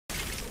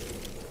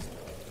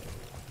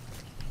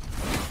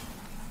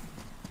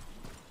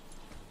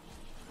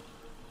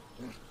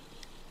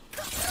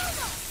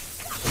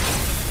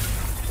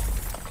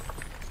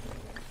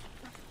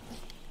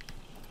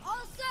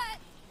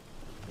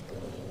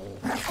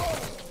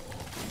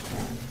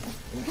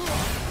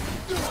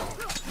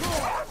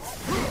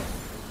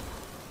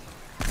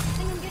I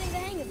think I'm getting the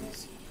hang of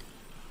this.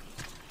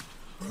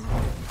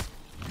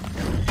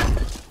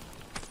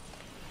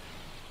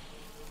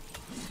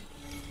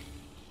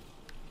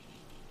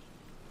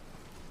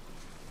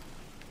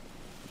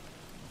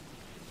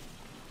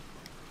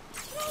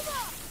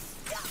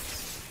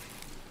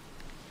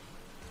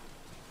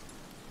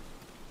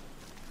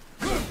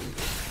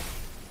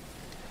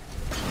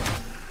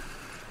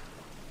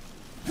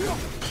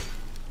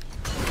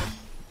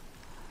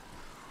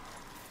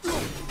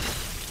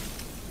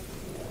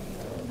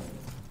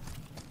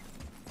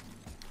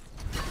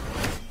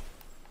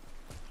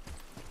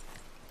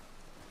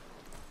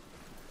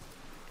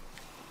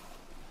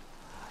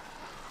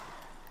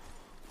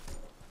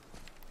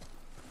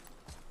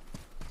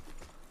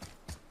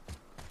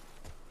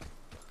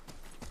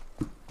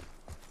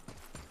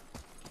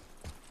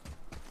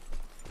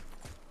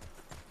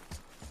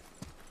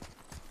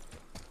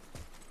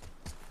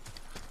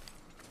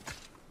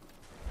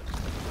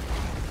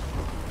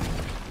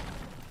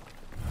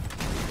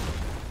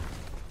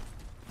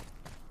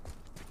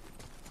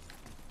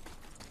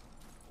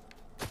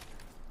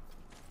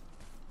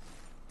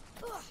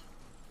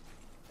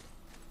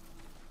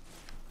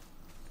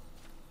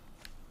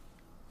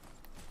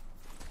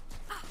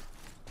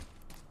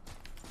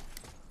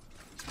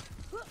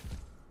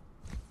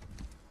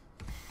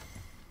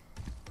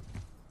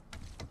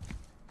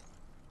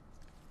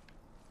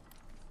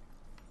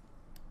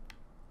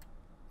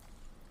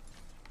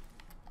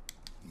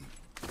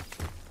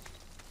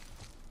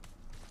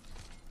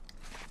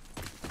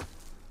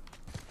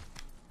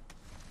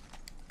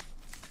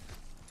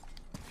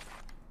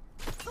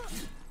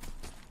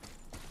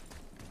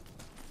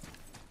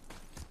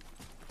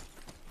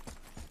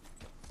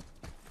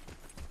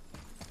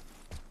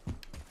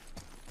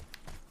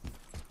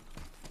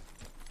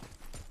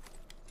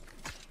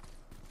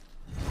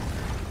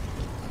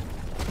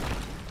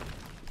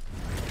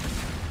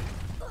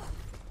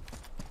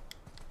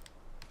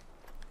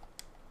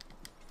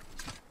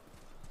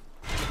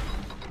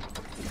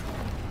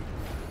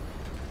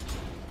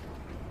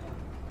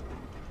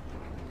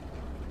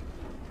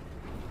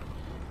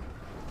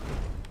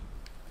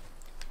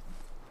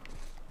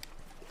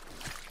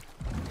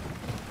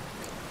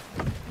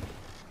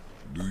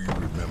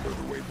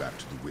 Back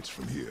to the witch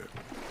from here.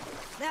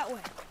 That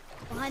way,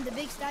 behind the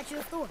big statue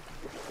of Thor.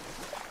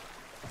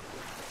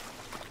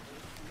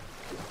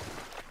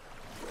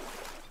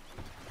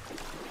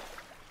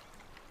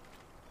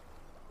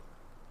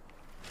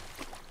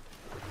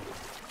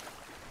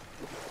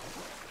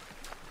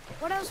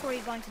 What else were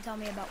you going to tell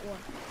me about war?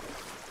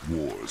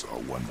 Wars are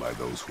won by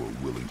those who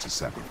are willing to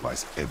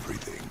sacrifice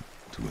everything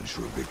to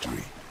ensure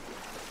victory.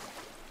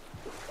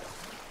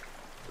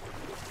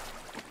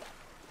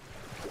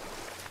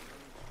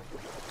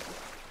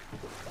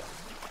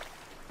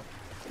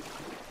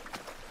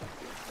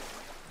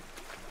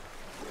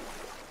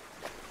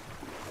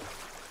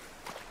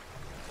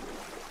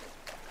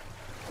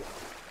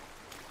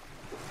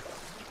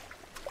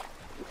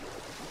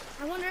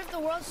 I wonder if the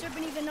world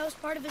serpent even knows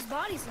part of his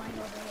body's lying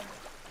over here.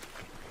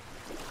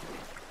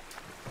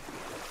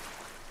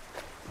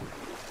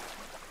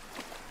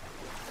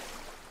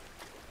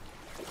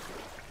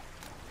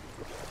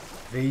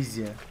 Reis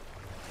ya.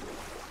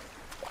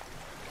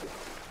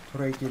 Tur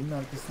heykelinin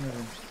arkasına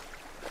demiştim.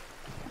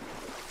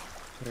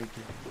 Tur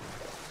heykeli.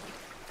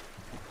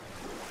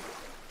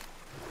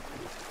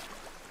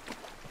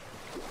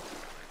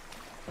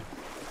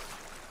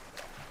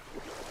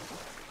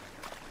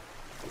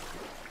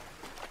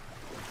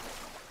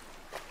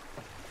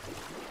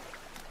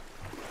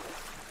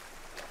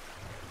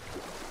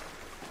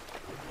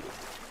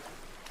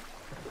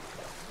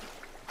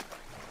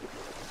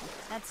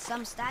 That's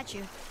some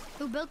statue.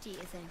 Who built it,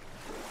 you think?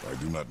 I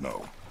do not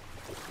know.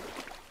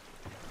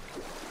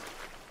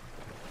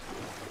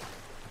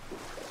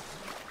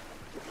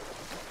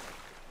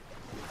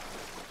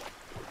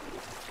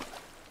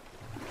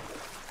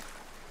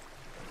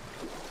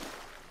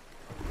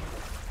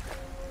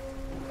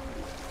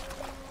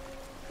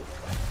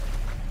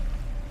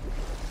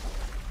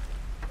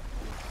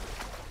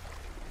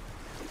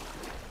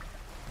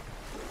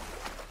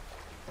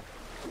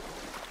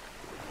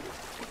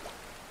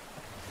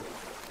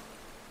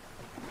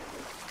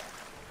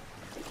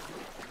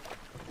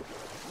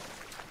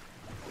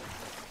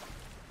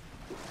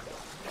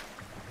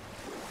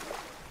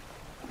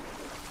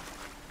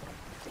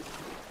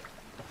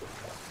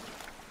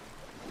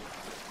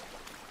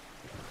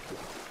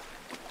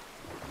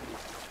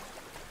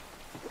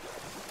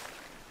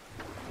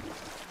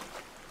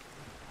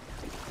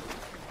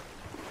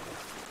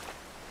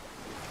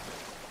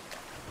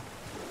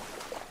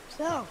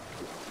 So,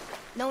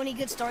 know any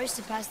good stories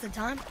to pass the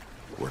time?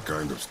 What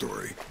kind of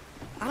story?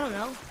 I don't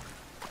know.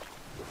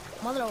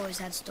 Mother always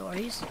had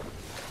stories.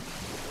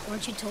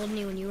 Weren't you told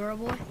any when you were a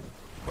boy?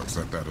 Let's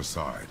set that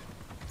aside.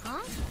 Huh?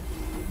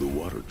 The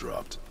water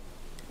dropped.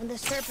 When the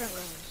serpent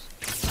rose.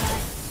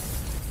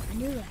 I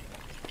knew that.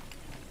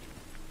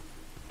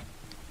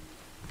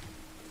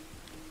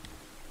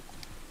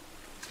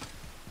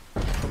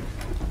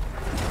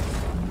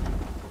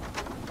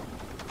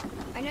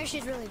 know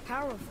she's really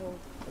powerful,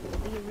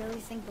 but you really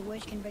think the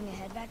witch can bring a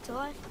head back to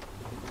life?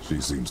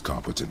 She seems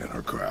competent in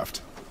her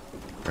craft,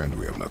 and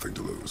we have nothing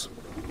to lose.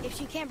 If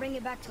she can't bring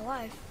it back to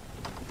life,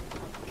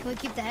 can we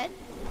keep the head?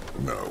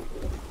 No.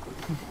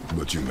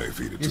 But you may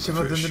feed it to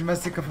Yaşama the fish.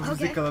 döndürmezse kafamızda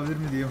Okay. kalabilir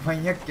mi diyor.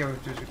 Manyak ya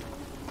bu çocuk.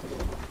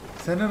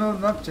 Sen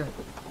onu ne yapacaksın?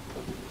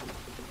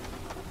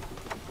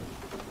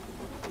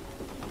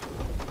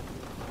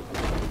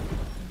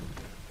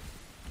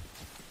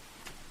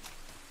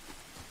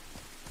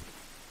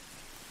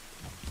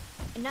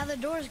 And now the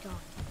door's gone.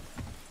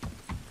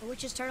 The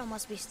witch's turtle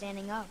must be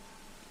standing up.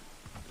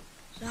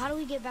 So how do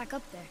we get back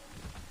up there?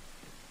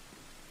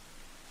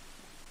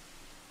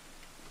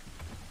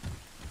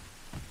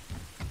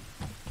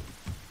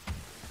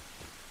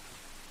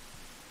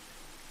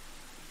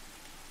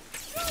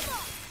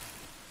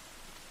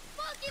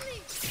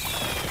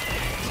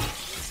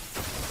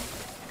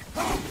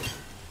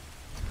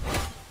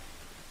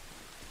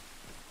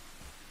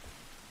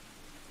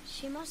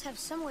 She must have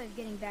some way of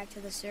getting back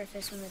to the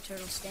surface when the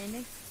turtle's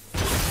standing.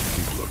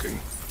 Keep looking.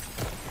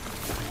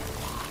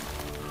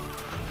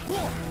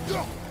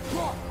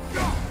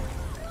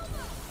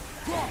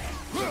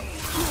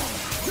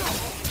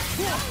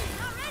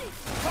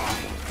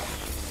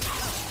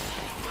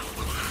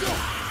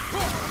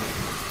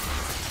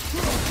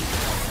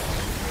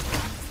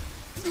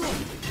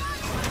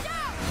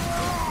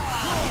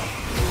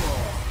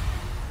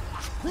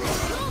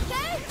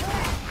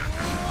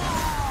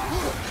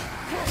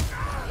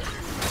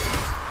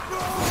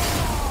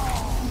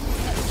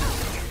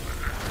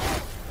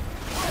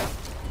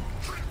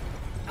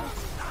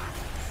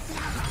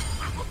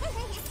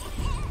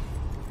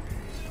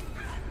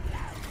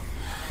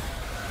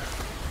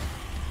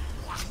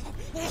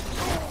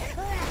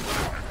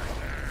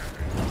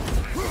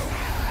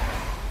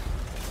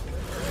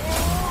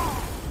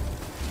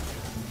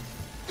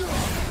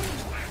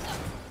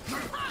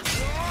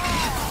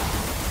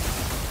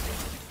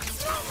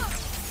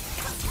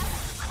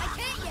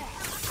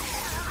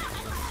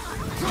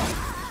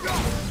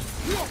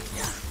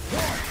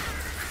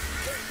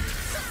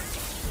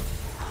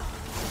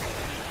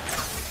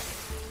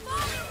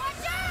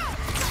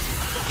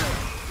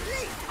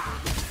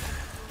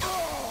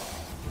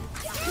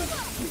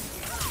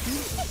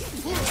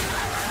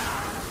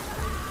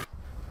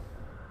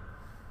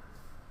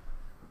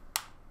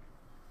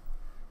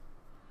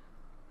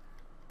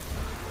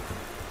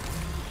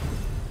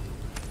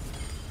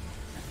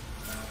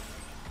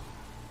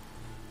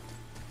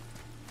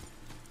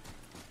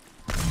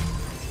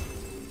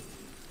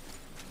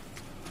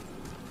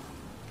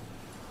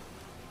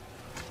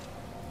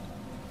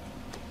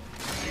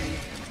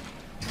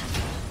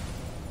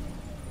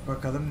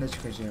 Bakalım ne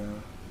çıkacak.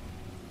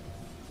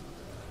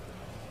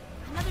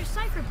 Another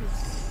cipher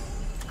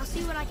piece. I'll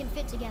see what I can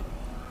fit together.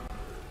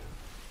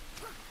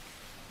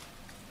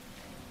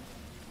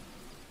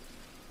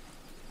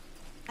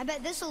 I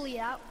bet this'll lead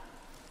out.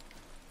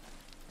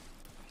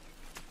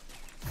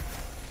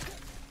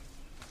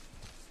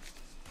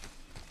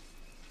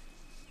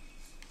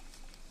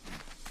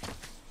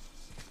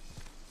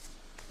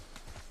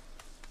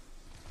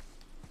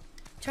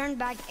 Turn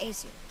back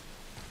Aesir.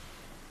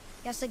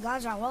 Guess the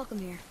gods are welcome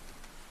here.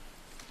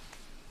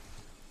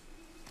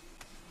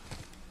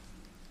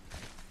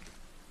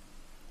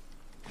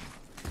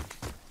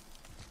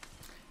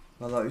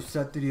 Valla 3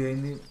 saattir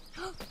yayındayım.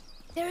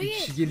 There he Bir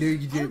kişi is. geliyor I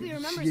gidiyor. hope he Bir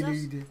kişi remembers geliyor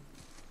us. gidiyor.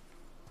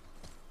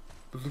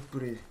 Bulduk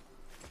burayı.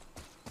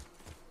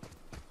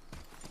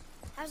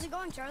 How's it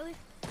going, Charlie?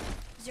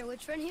 Is your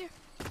witch friend here?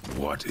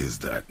 What is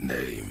that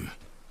name?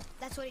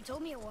 That's what he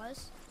told me it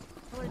was.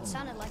 Or what it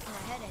sounded like in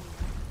my head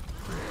anyway.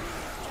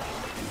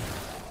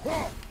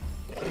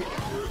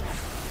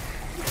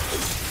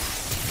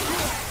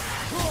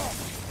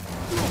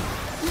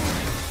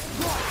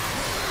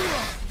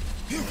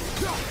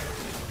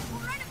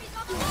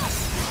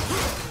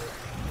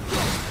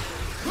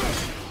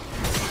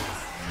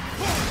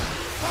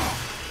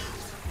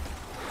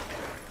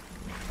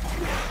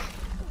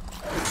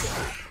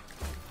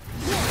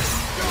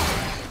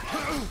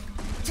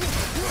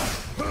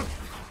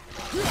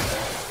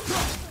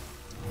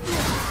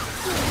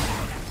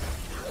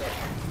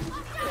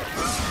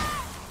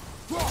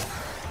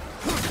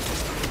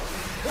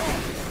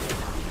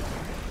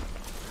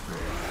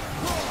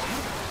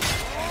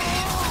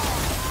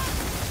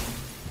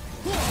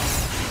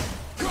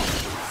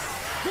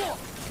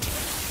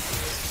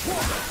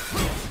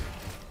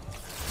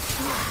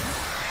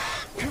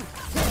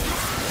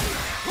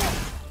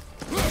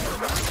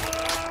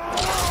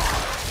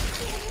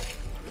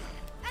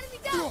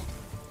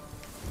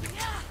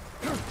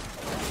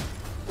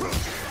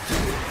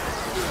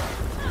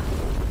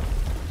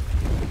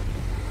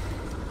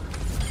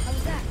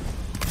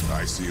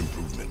 I see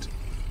improvement.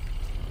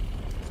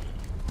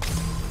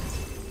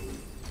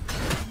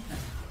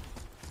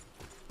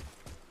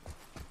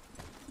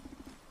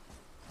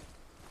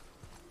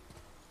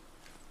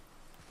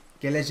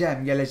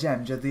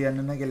 Geleceğim. Cadı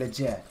yanına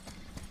geleceğim.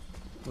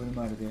 Boynum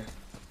ağrıyor.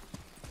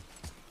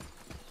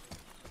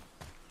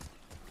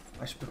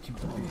 Aç bakayım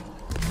kapıyı.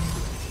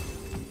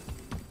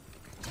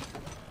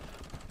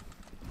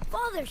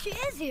 Mother, she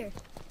is here.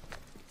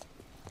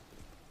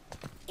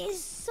 It's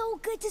so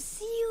good to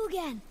see you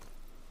again.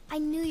 I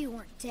knew you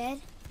weren't dead.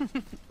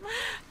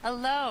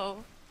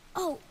 Hello.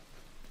 Oh,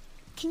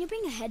 can you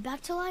bring a head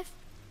back to life?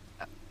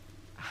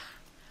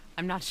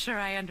 I'm not sure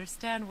I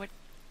understand what...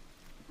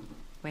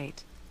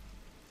 Wait.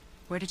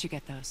 Where did you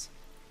get those?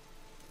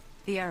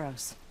 The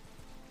arrows.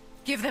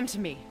 Give them to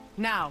me,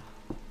 now.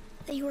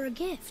 They were a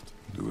gift.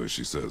 Do as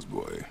she says,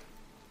 boy.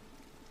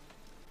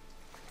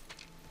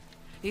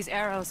 These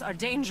arrows are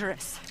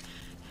dangerous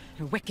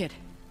and wicked.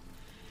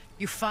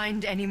 You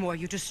find any more,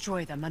 you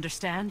destroy them,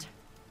 understand?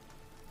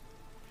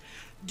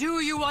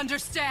 Do you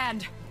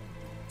understand?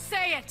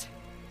 Say it!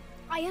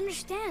 I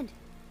understand.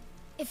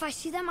 If I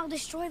see them, I'll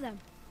destroy them.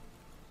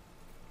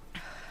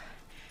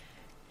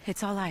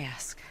 It's all I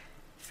ask.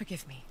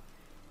 Forgive me.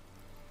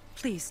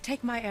 Please,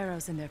 take my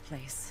arrows in their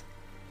place.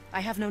 I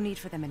have no need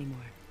for them anymore.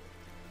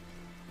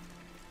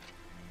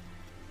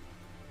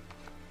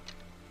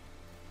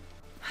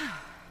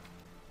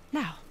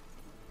 Now,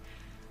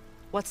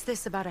 what's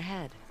this about a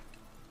head?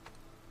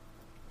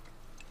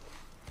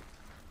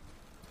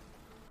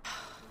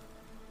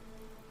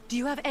 Do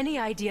you have any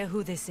idea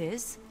who this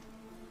is?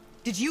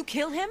 Did you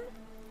kill him?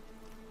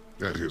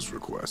 At his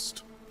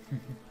request.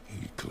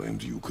 He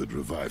claimed you could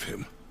revive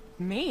him.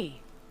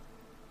 Me?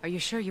 Are you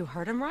sure you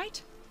heard him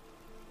right?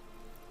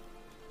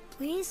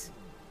 Please?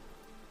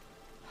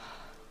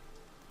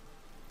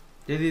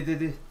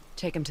 Dedi.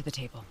 Take him to the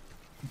table.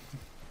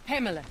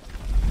 Pamela.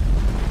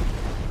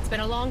 It's been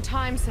a long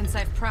time since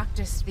I've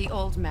practiced the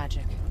old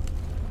magic.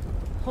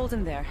 Hold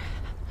him there.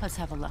 Let's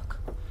have a look.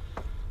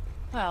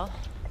 Well,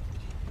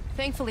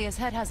 thankfully his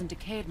head hasn't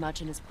decayed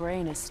much and his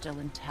brain is still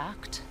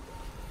intact.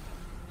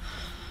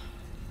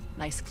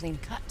 Nice clean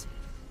cut.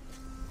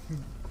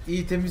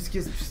 İyi temiz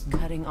kesmişsin.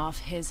 Cutting off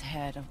his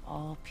head of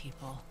all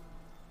people.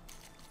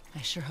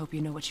 I sure hope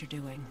you know what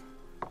you're doing.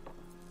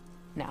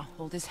 Now,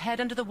 hold his head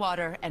under the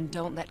water and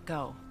don't let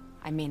go.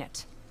 I mean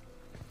it.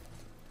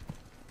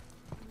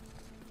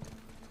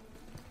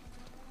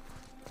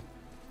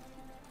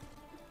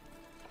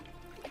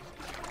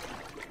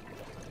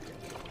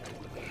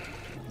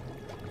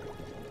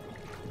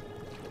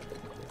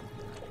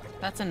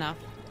 That's enough.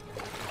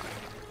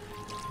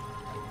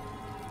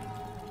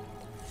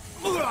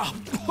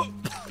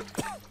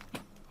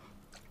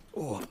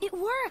 It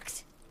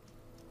worked!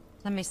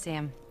 Let me see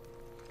him.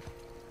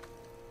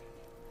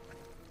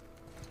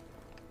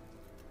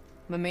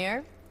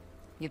 Mimir?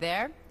 You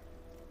there?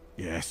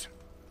 Yes.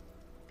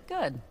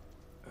 Good.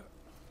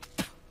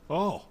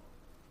 Oh.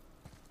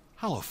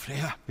 Hello,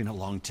 Freya. Been a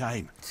long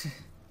time.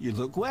 You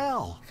look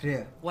well.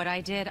 Freya. What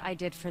I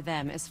did for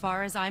them. As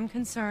far as I'm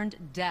concerned,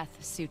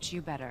 death suits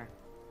you better.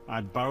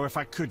 I'd bow if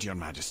I could, Your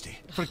Majesty.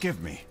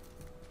 Forgive me.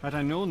 Had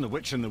I known the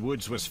witch in the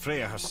woods was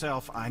Freya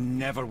herself, I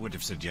never would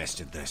have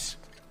suggested this.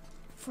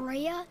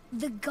 Freya?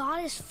 The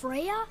goddess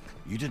Freya?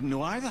 You didn't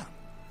know either?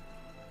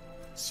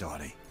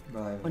 Sorry.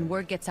 Vay be. When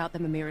word gets out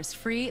that Mimir is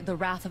free, the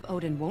wrath of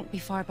Odin won't be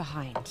far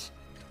behind.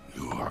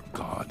 You are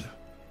God.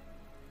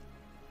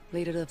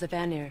 Leader of the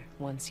Vanir,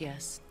 once,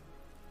 yes.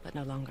 But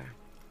no longer.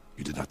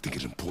 You did not think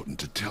it important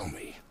to tell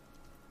me.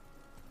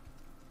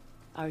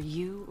 Are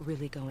you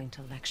really going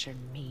to lecture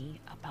me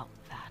about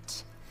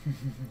that?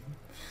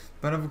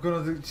 Bana bu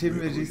konuda şey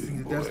mi vereceksin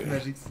diye, ders mi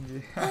vereceksin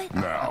diye.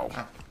 Now.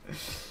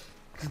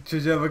 Kız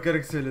çocuğa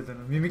bakarak söyledi onu.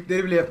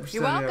 Mimikleri bile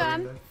yapmışlar You're ya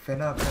welcome. burada.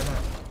 Fena fena.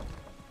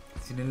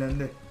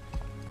 Sinirlendi.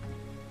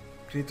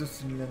 Kratos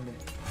sinirlendi.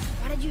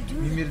 Why did you do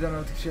that? Mimir'den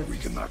artık şey We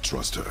yapacağız. cannot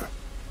trust her.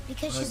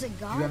 Because she's a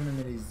god?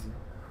 Güvenmemeliyiz.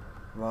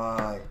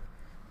 Vay.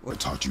 I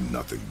taught you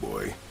nothing,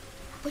 boy.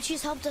 But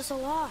she's helped us a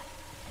lot.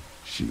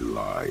 She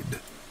lied.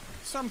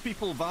 Some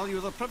people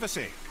value their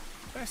privacy.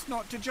 Best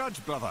not to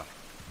judge, brother.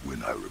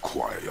 When I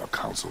require your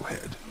council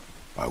head,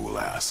 I will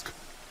ask.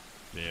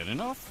 Fair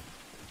enough.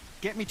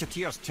 Get me to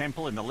Tyr's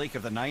temple in the Lake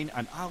of the Nine,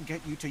 and I'll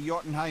get you to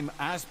Jotunheim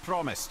as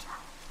promised.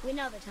 We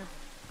know the temple.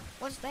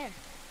 What's there?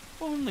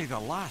 Only the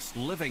last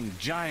living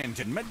giant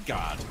in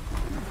Midgard.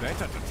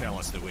 Better to tell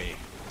us the way.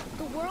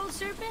 The world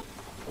serpent?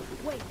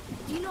 Wait,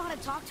 do you know how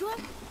to talk to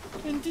him?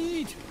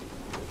 Indeed.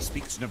 He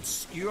speaks an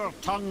obscure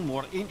tongue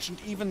more ancient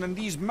even than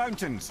these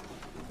mountains.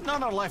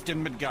 None are left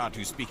in Midgard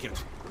who speak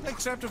it.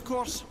 Except, of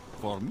course,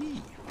 for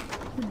me.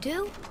 You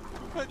do?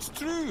 It's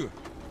true.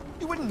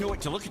 You wouldn't know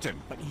it to look at him,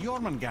 but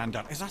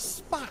Jormungandr is a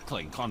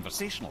sparkling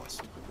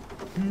conversationalist.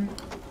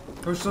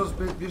 Hoş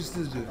sohbet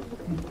birisiz diyor.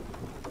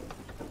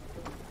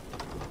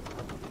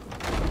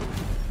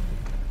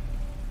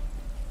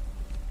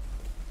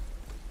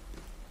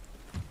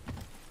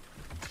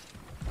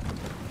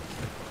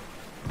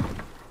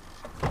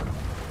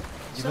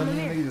 Yılanın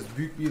yanına gidiyoruz.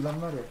 Büyük bir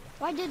yılan var ya.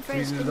 Why did Freya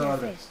Freya's spit in your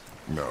daughter. face?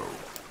 No.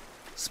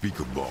 Speak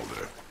of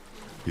Balder.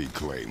 He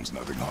claims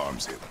nothing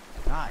harms him.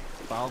 Aye,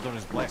 Baldur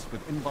is blessed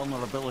with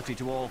invulnerability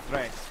to all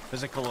threats,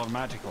 physical or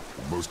magical.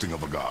 Boasting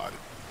of a god.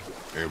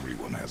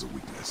 Everyone has a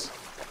weakness.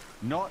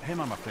 Not him,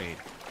 I'm afraid.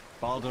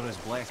 Baldur is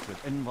blessed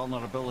with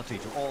invulnerability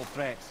to all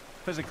threats,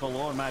 physical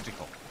or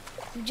magical.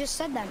 You just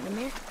said that,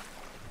 Mimir.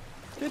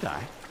 Did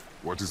I?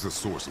 What is the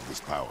source of this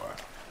power?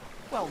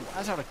 Well,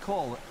 as I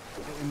recall, it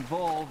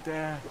involved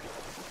a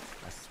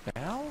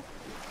spell?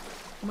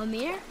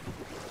 Mimir?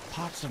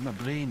 Parts of my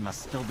brain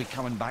must still be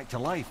coming back to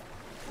life.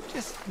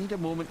 Just need a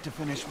moment to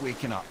finish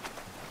waking up.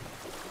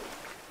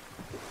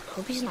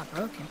 Hope he's not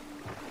broken.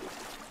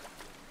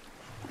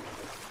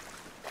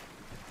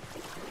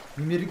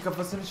 Mimir'in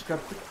kafasını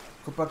çıkarttık,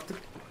 koparttık.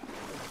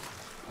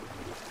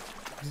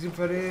 Bizim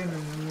fareyi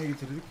önüne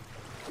getirdik.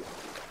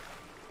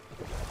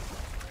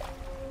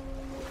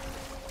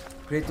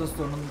 Kratos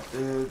da onun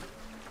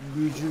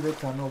büyücü ve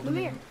tanrı olduğunu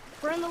Mimir,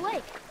 we're in the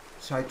lake.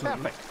 şahit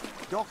olduk. Perfect.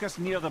 Dock us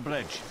near the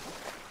bridge.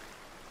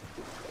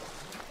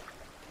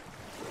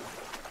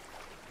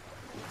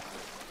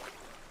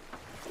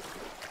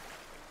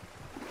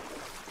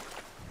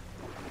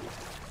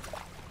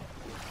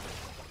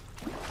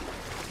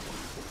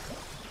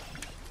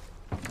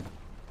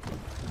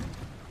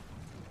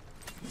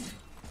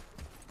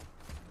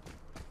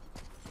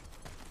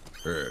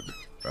 Ed,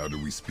 how do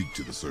we speak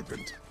to the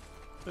serpent?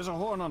 There's a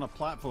horn on a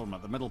platform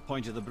at the middle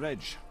point of the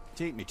bridge.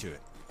 Take me to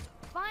it.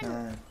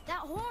 Finally, that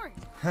horn.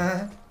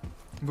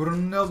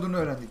 Burunun ne olduğunu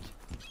öğrendik.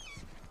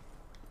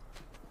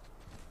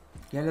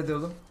 Gel hadi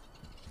oğlum.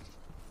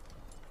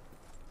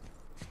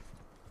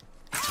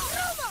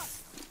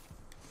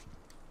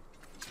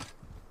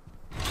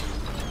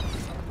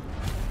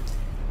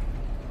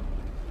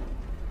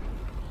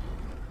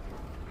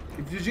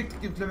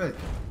 İpleyecektik, iplemedik.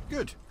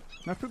 Good.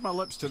 Now put my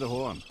lips to the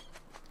horn.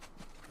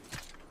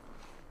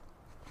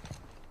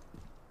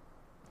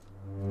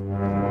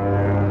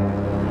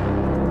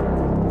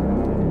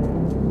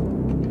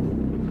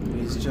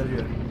 Reis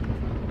çağırıyor.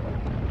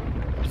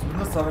 Biz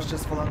bununla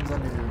savaşacağız falan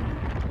zannediyorum.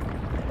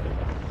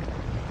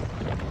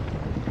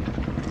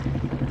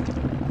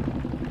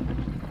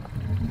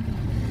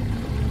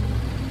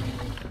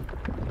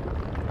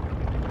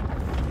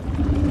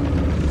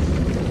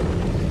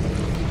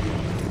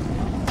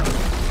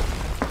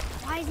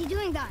 Why is he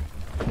doing that?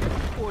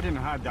 Odin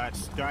had that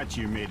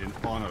statue made in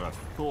honor of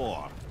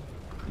Thor.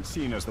 And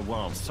seeing as the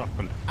world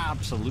serpent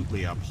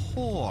absolutely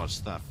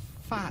abhors the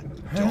fat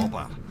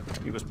jobber,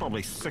 he was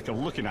probably sick of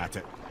looking at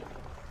it.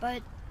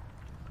 But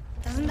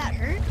doesn't that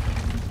hurt?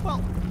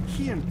 Well,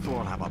 he and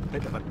Thor have a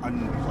bit of an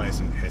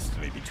unpleasant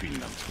history between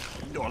them.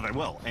 Or they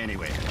will,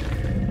 anyway.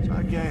 So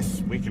I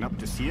guess waking up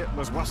to see it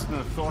was worse than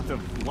the thought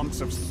of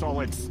lumps of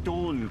solid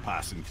stone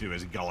passing through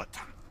his gullet.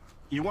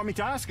 You want me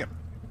to ask him?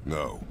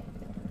 No.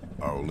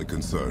 Our only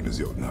concern is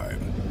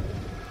Jotunheim.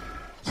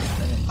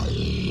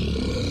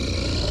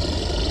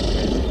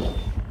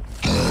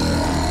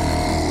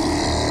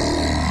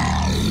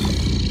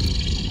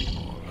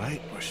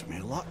 Alright, wish me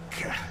luck.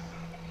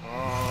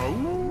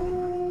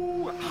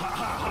 Ooh, ha,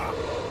 ha, ha.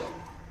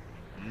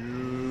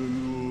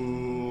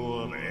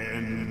 You're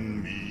in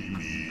me.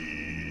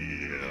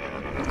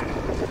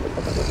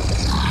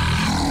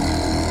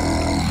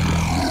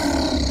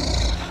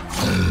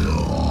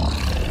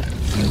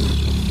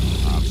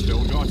 I've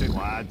still got it,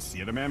 lads.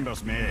 He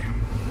remembers me.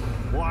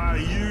 Why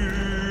you?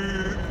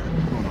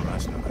 Oh no,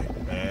 that's not right.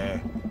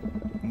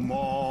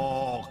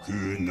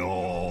 Makuna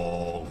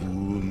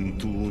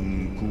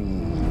huntun kun.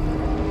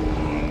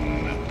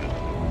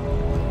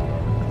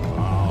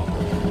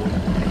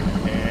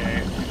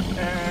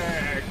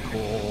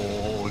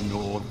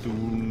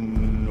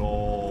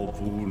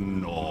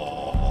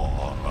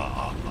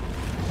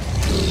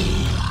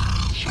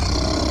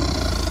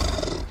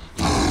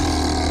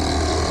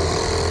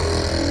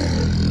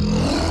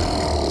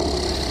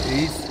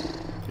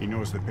 He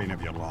knows the pain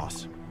of your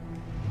loss.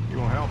 He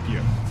will help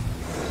you.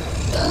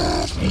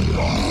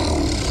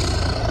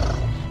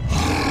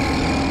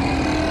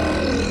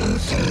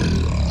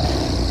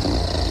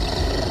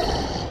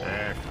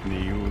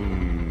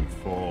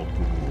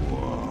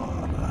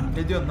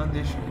 Ne diyorsun lan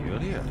değişik?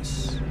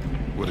 Curious.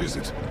 What is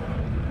it?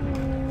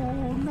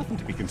 Oh, nothing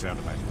to be concerned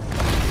about.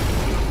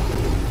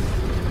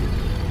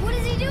 What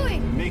is he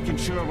doing? Making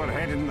sure we're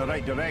headed in the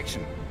right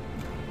direction.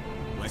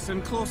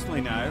 Listen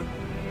closely now.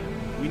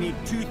 We need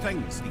two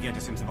things to get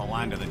us into the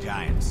land of the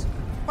giants.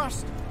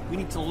 First, we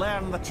need to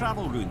learn the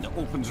travel rune that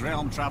opens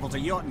realm travel to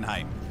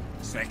Jotunheim.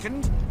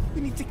 Second,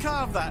 we need to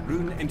carve that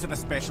rune into the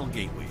special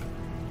gateway.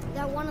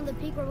 That one on the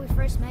peak where we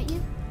first met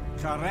you?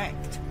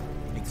 Correct.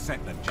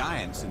 Except the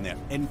giants, in their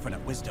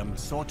infinite wisdom,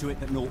 saw to it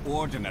that no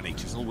ordinary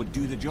chisel would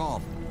do the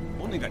job.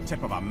 Only the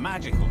tip of a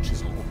magical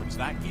chisel opens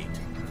that gate.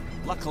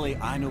 Luckily,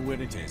 I know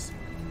where it is,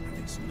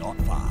 and it's not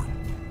far.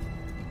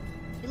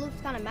 He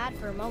looked kind of mad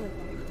for a moment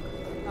there.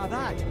 Now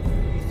that,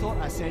 you thought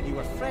I said you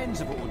were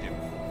friends of Odin.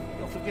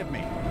 You'll forgive me.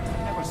 I've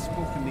never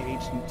spoken the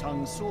ancient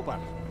tongue sober.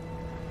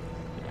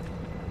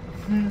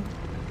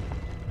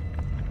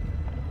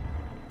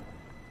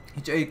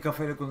 Hiç ayık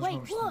kafayla Wait,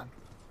 konuşmamıştım. look!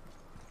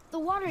 The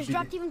water's Beni.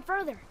 dropped even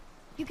further.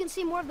 You can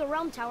see more of the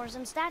realm towers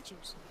and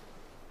statues.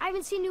 I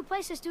even see new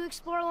places to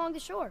explore along the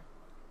shore.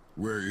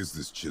 Where is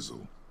this chisel?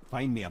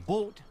 Find me a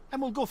boat,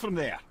 and we'll go from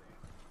there.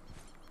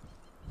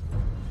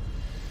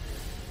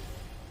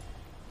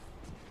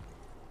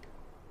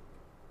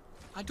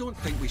 I don't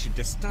think we should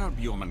disturb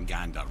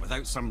Jormungandr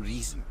without some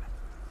reason.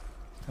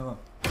 Tamam.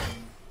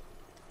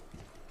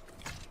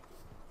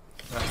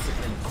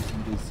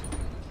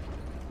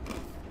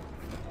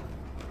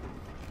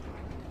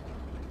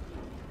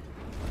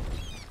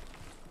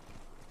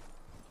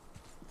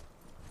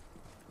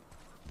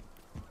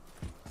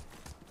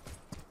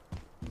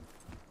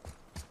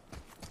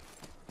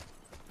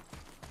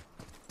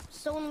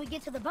 So when we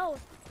get to the boat,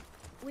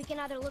 we can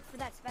either look for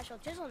that special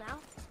chisel now,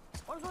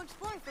 or go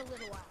exploring for a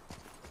little while.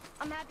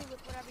 I'm happy with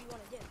whatever you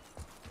want to do.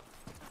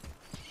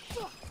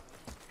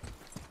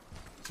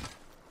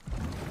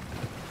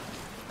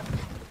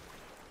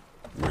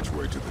 Which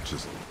way to the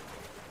chisel?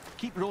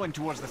 Keep rowing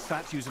towards the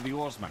statues of the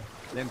oarsmen,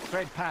 then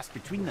thread past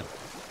between them.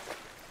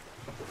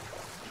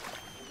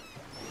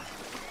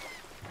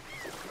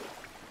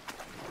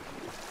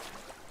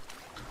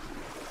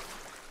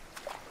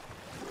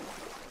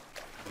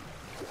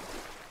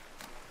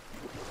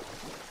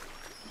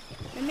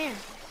 Mimir,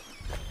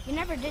 you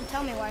never did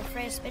tell me why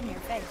Freya spit in your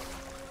face.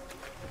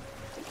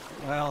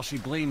 Well, she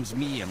blames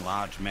me in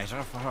large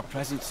measure for her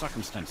present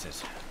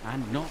circumstances,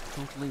 and not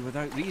totally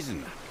without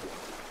reason.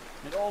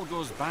 It all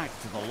goes back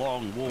to the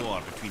long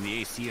war between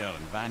the Aesir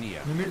and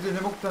Vanir.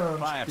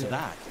 Prior to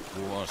that,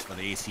 wars for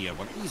the Aesir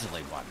were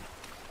easily won,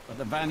 but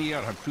the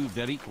Vanir had proved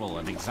their equal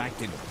and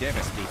exacted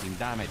devastating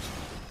damage.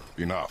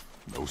 Enough.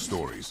 No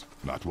stories.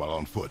 Not while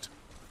on foot.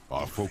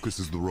 Our focus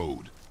is the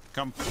road.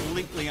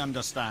 Completely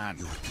understand.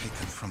 You were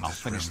taken from I'll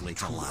this finish realm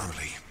later, too lad.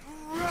 early.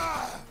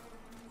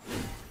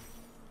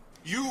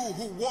 You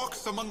who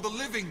walks among the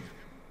living,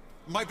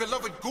 my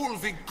beloved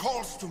Gulvig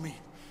calls to me.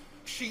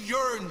 She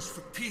yearns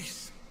for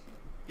peace,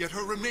 yet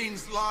her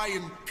remains lie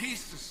in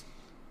pieces.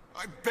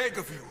 I beg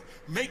of you,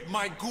 make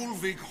my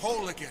Gulvig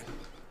whole again.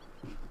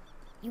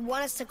 You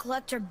want us to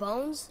collect her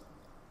bones?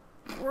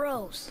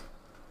 Gross.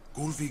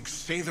 Gulvig's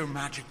Sather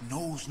magic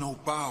knows no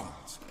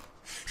bounds.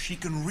 She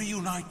can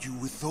reunite you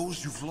with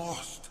those you've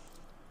lost.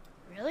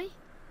 Really?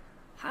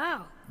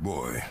 How?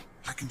 Boy.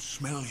 I can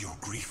smell your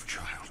grief,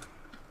 child.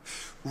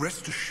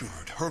 Rest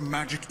assured, her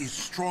magic is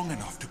strong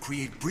enough to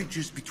create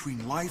bridges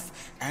between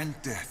life and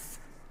death,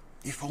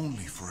 if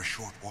only for a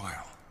short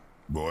while.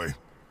 Boy,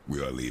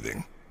 we are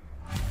leaving.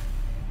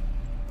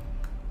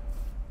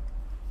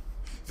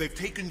 They've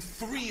taken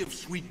 3 of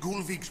Sweet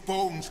Gulvig's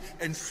bones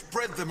and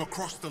spread them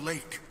across the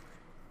lake.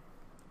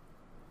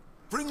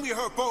 Bring me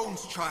her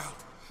bones, child.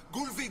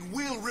 Gulvig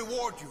will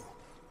reward you.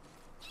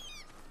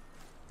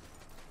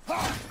 Ne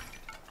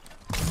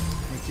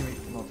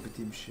kemik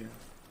muhabbetiymiş ya.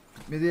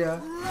 Bitmedi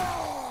ya.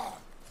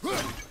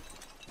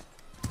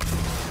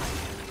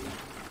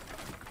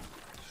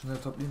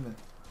 Şunları toplayayım mı?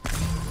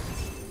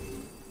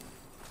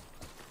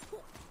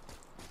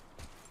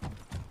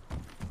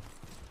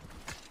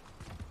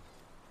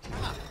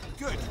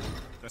 Good.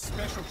 The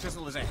special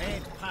chisel is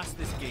ahead past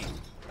this gate.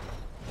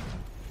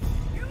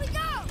 Here we go!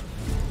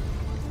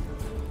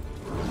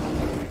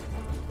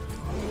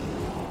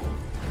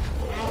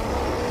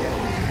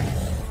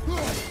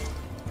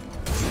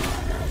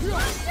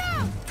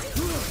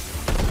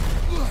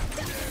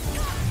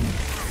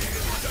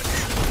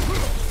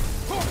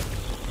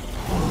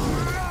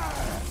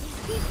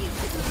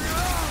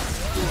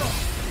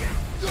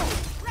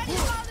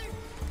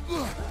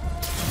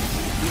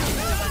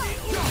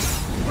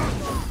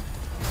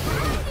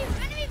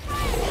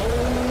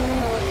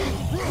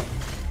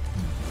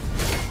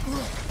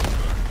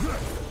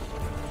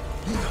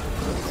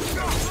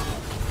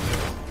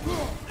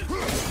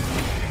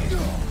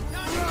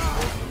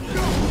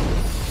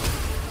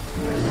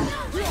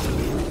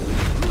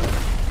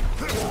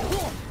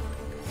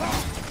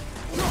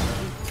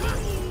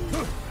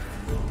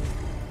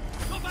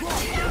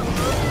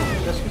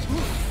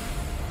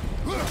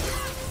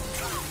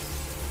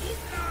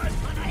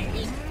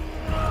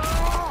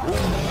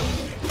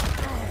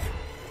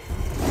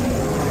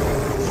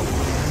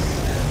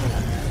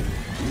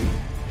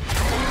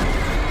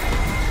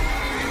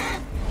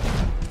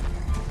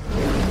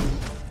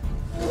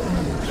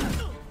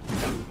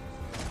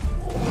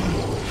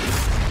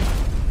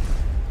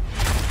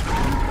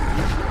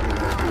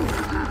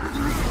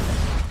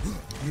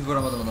 Bir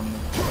vuramadım adamı.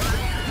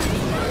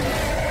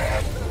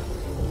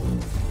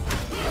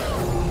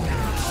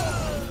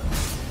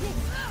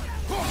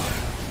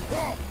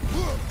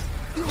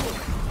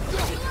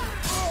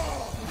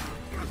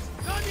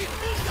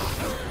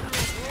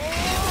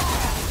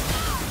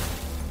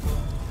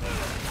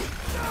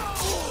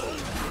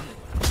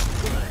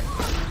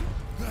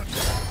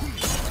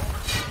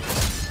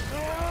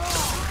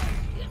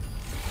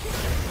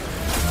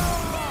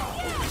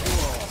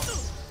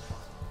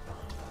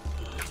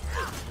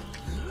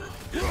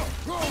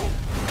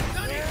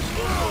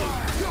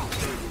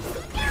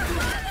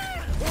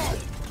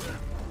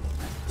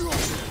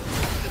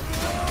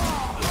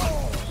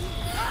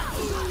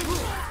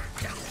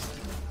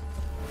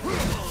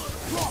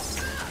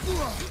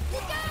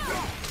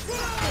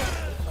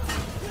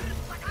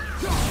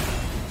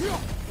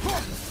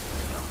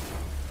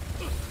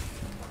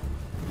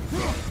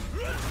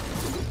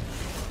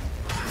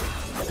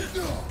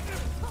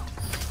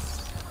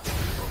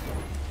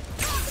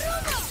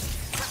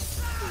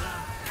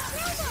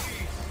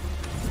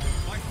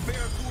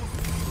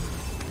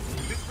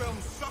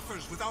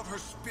 her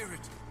spirit.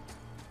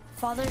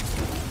 Father,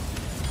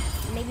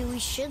 maybe we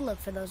should look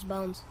for those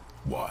bones.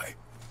 Why?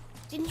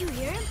 Didn't you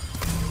hear him?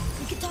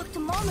 We could talk to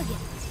Mom again.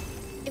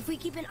 If we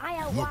keep an eye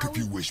out Look while if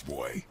you wish,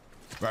 boy.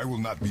 I will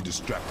not be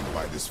distracted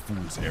by this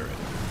fool's errand.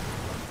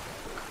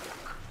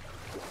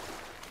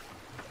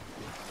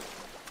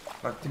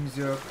 Vaktimiz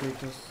yok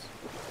Kratos.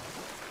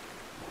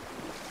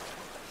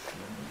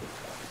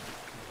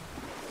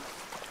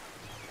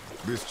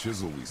 This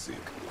chisel we seek,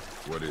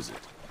 what is it?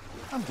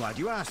 I'm glad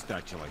you asked,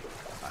 actually.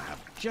 I have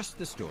just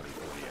the story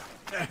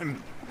for you.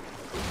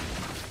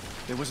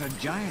 There was a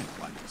giant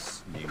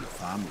once named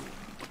Thamu.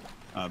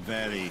 A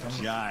very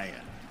giant,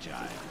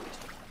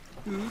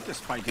 who,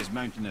 despite his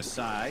mountainous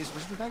size,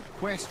 was without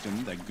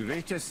question the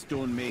greatest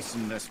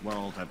stonemason this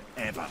world had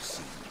ever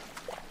seen.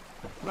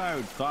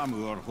 Proud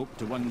Thamur hoped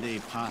to one day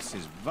pass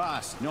his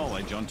vast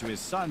knowledge on to his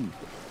son.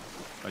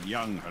 But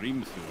young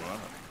Hrimthur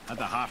had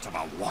the heart of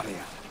a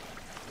warrior.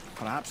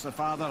 Perhaps the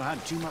father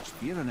had too much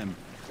fear in him,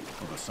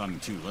 or the son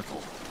too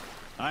little.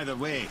 Either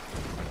way,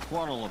 a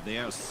quarrel of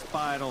theirs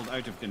spiraled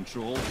out of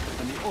control,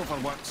 and the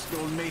overworked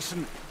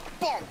stonemason,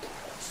 bonk,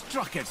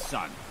 struck his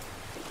son.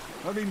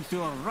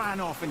 Hrimthur ran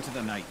off into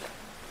the night.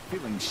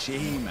 Feeling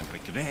shame and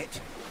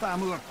regret,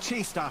 Thamur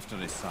chased after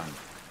his son.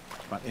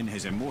 But in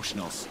his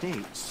emotional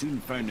state, soon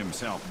found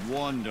himself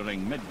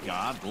wandering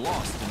Midgard,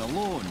 lost and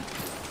alone.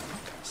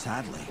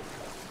 Sadly,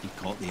 he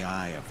caught the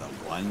eye of the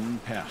one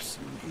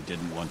person he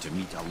didn't want to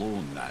meet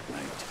alone that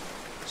night,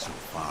 so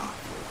far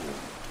from home.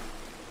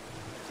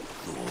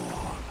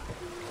 Thor.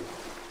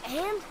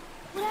 And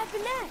what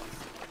happened next?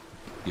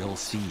 You'll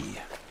see.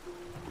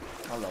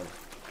 Hello.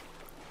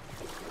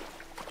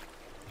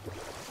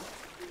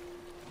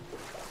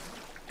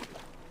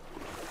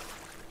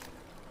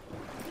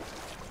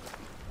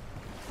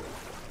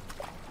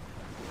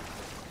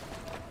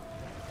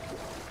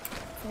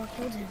 Thor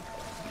killed him.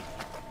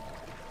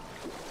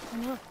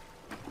 And look,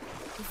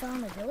 we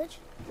found the village?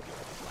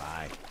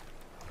 Aye.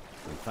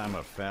 When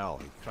Thamur fell,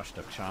 he crushed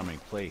a charming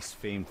place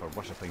famed for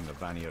worshipping the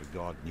Vanir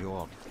god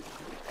Njord.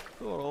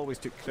 Thor always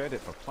took credit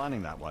for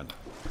planning that one.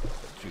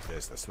 The truth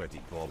is, the sweaty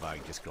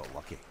ballbag just got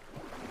lucky.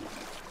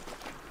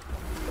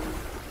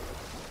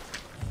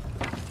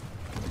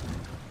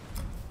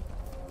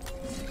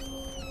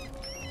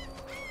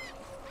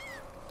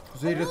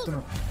 Kuzey rıhtı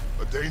mı?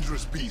 A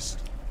dangerous beast.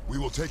 We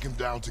will take him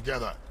down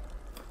together.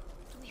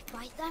 Do we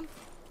fight them?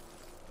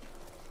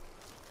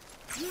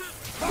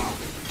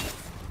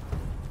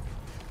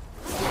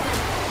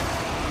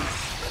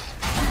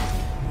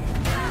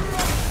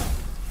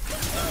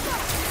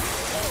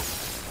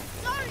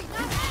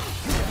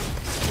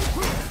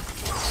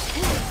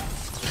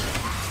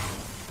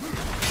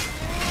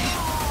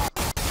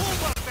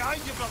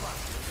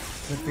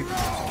 Perfect.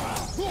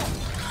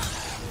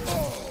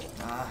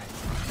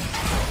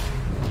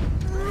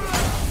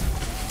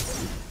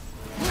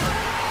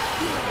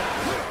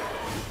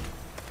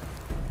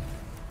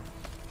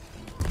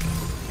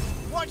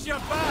 Watch your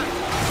back!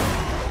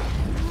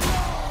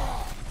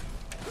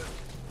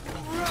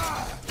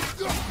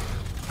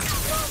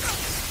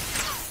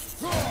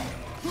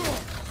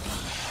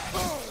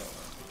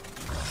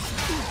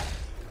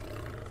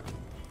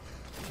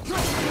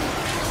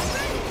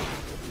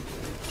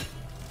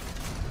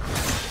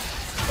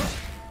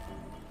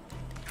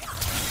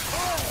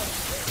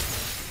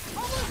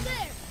 Almost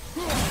there!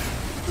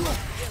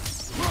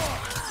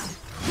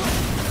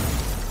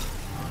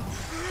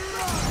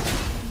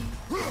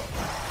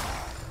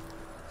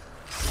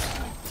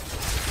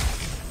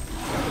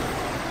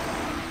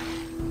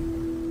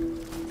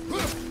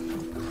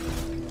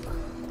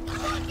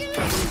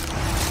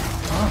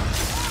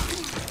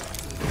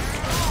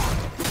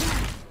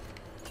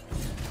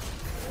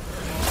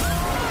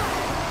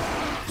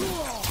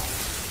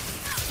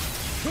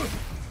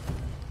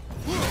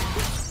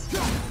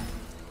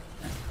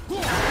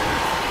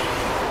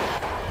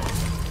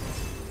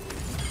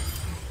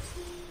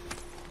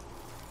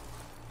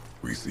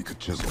 We seek a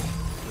chisel.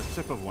 The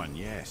tip of one,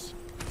 yes.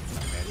 A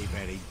very,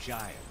 very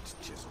giant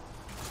chisel.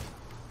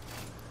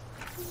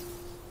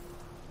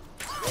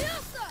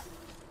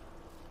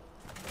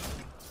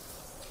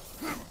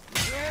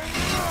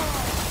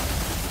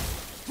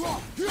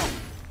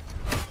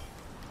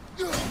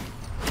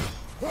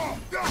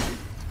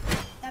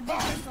 That big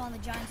crystal on the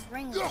giant's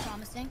ring looks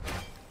promising.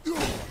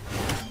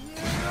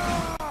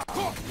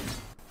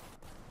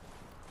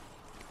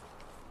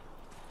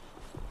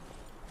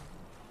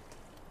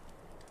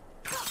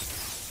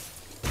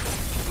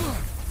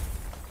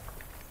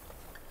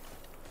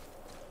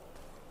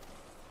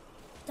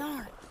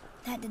 Darn,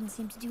 that didn't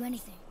seem to do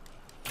anything.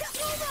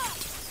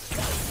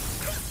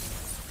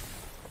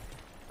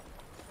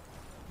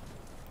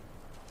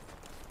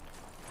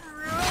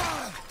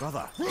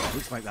 Brother,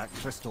 looks like that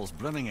crystal's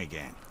brimming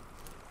again.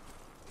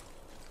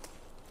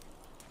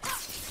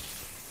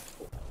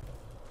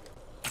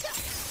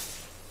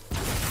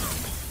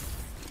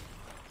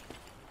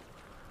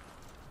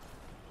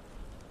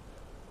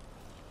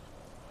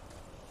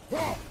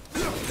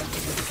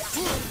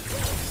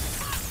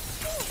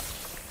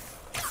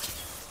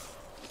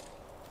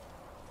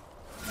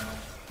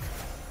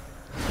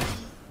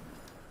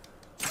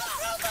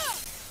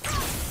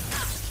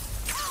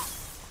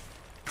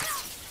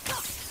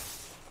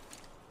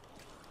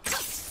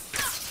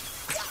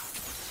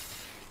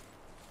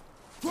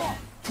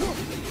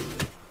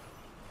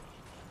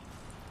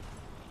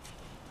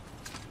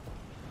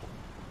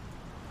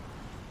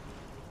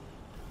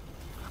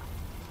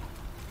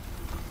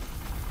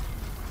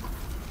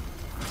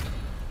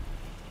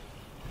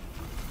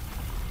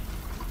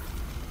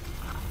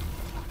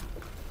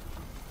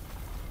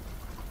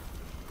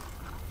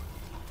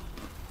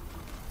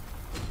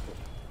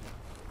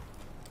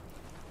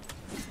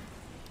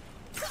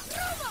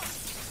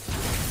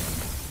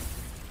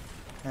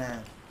 He.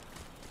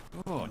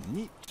 Oh,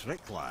 neat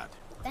trick, lad.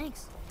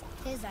 Thanks.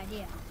 His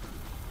idea.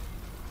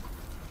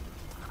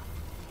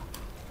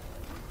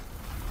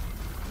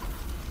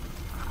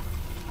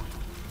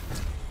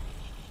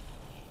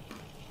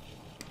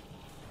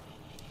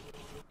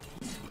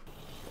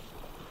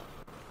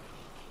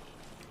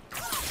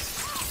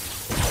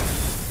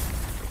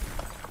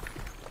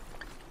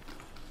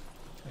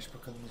 Aç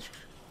bakalım ne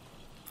çıkıyor.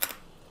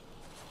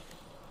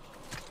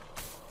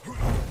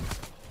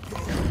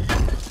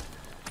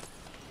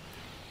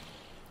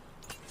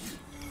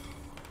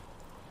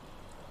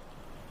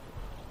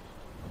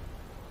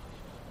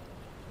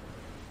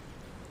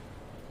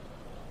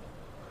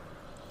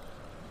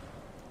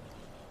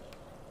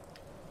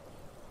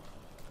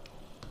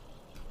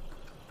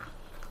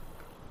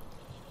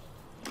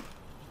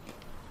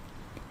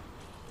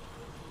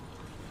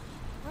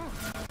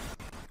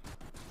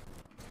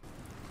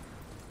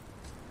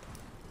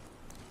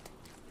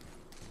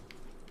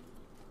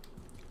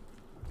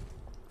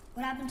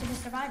 What happened to the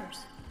survivors?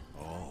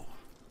 Oh,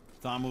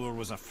 Thamur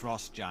was a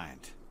frost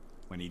giant.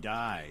 When he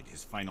died,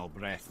 his final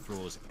breath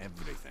froze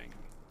everything.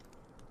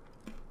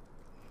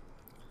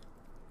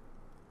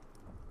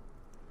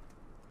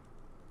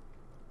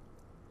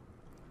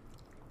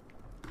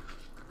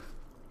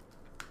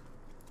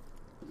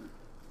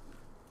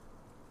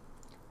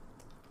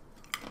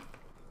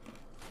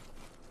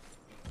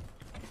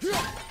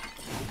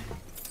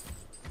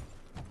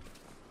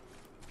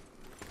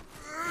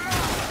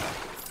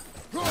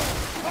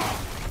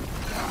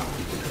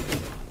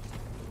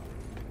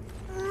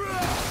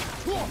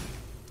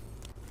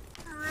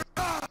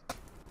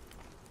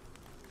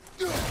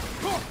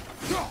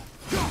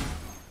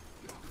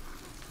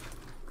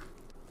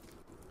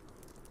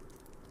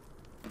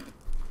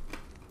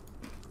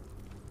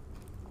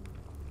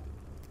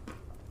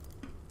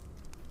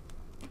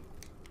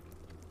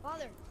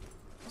 Father,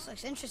 this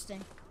looks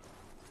interesting.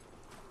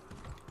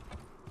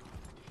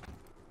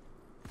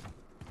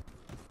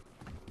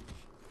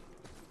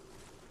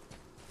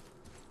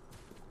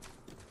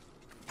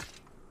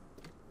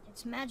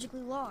 It's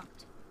magically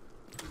locked.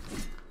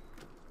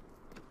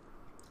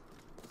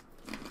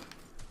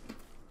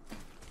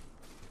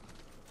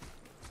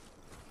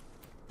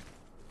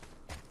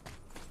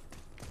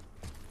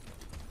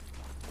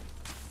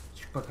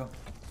 Çık bakalım.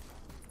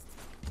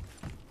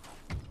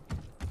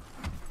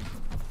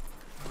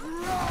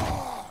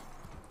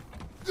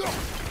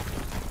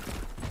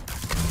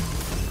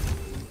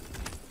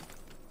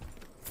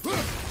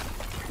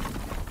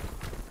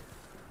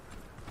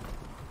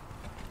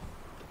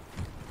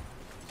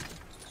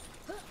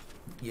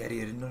 Yer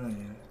yerinden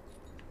oynuyor.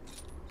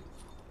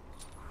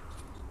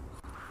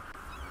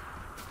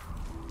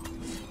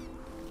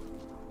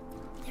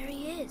 There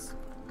he is.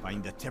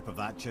 Find the tip of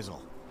that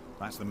chisel.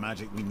 That's the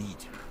magic we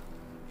need.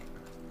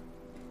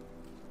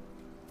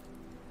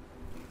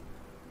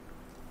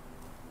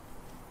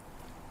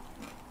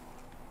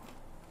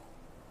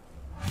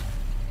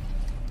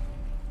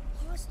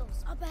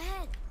 Hostiles up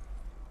ahead.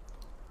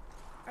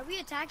 Are we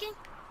attacking?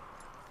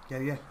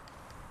 Gel gel.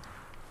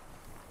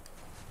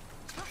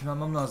 Şunu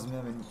almam lazım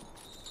ya benim.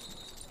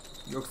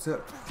 Yoksa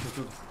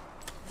kötü olur.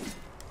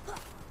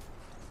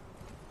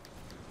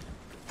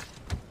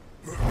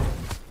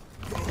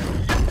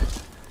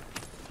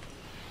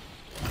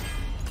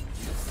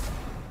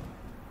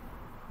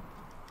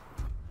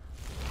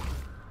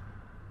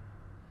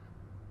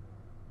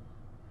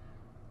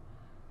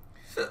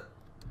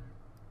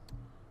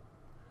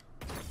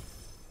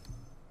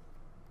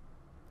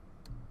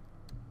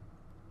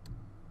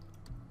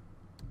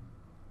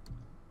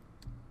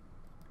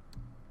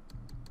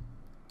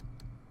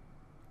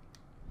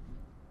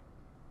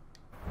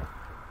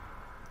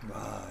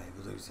 Vay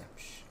bu da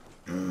güzelmiş.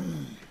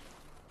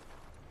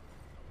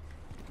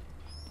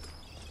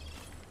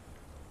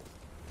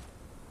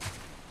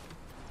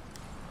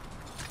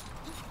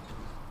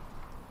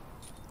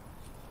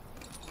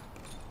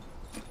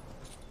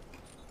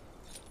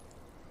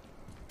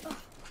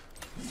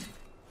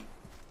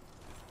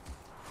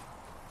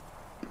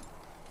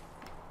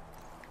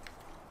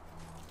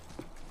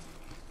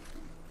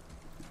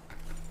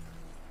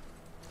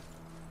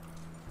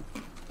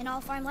 And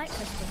I'll find light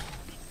crystal.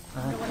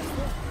 Aha. Wonder what it's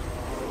for.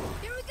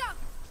 Here we go.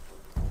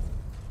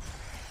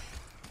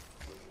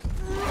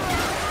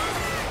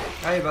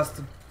 Ay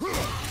bastım.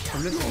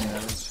 Kabul etmiyorum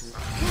ya.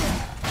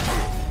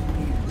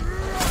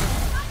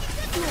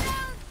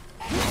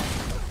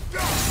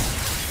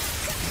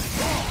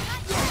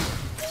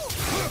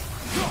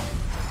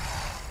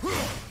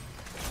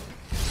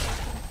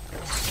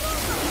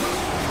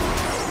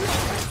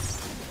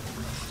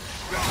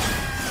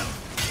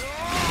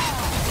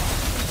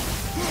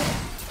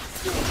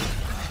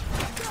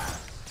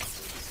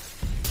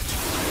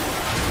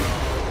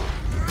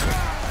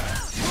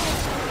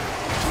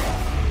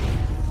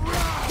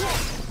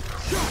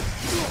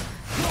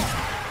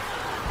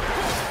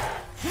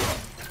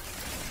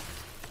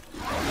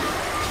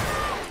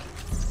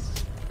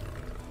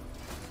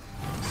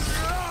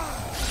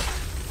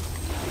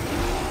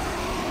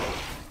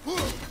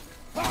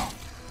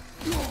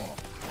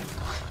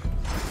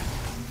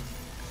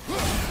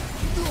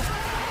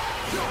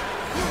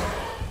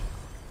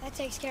 That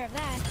takes care of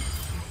that.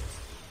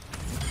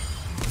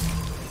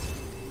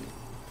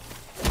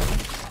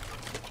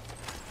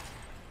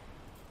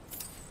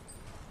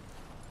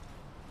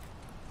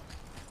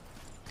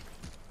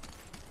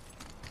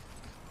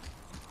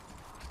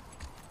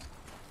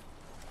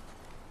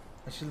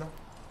 Açıl lan.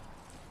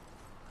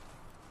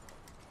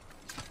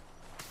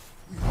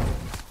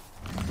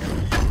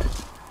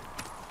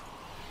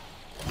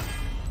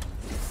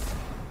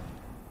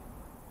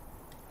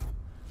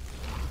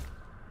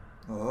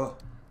 Oh.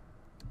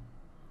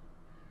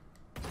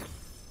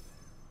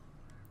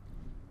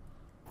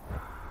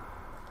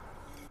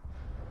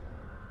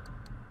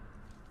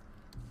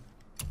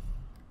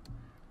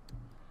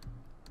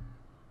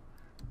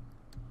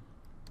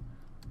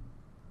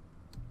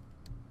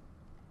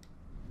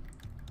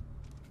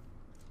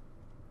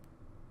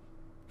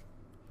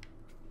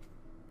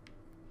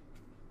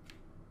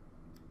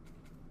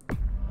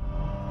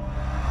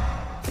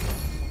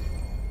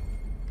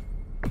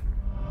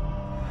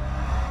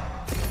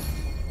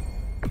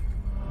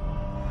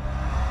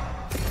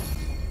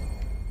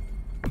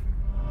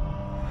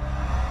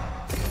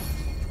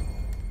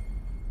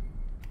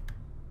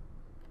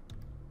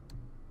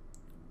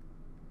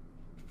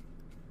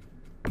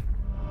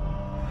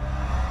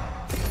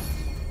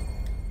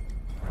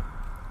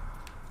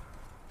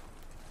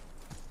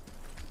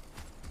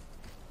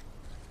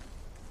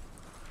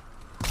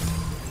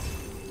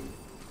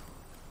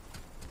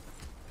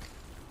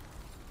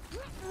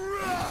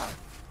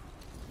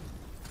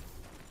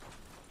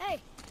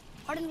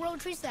 Hardened road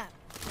tree sap.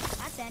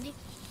 That's handy.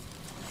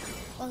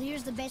 Well,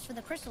 here's the base for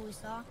the crystal we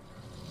saw.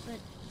 But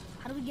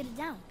how do we get it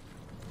down?